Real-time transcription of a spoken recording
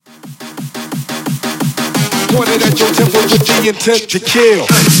pointed at your temple with the intent to kill.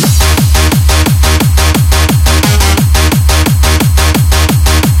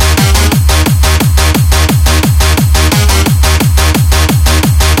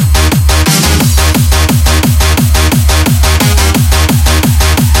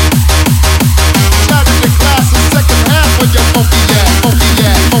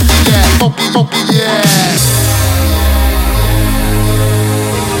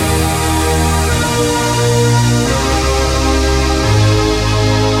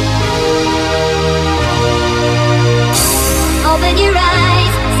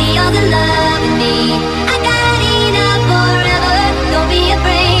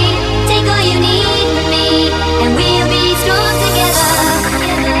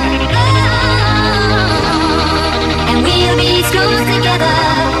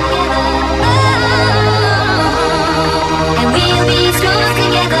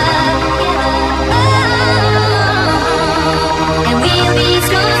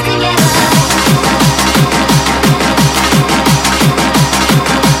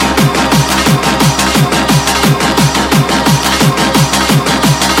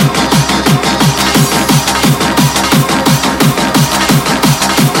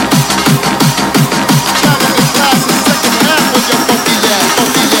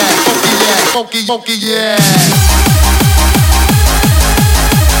 Funky, yeah.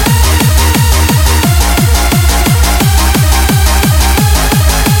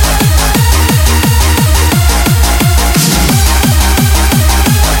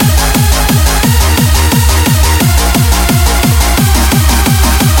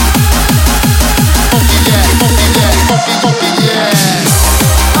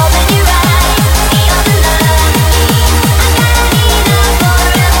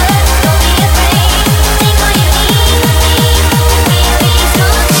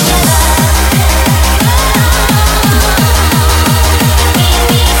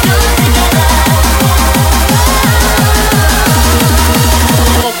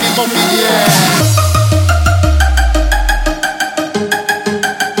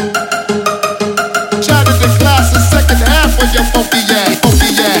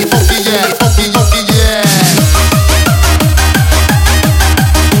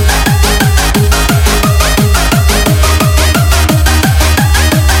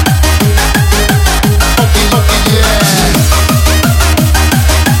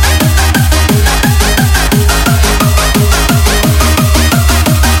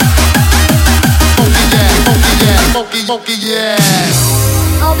 Funky, yeah.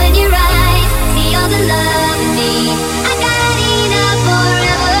 Open your eyes, see all the love in me. I got enough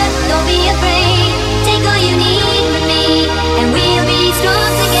forever. Don't be afraid. Take all you need with me, and we'll be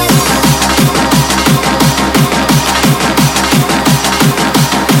strong together.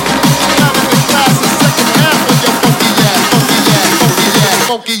 Now in the class, the second half of your funky, yeah.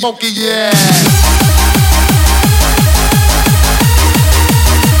 Funky, yeah.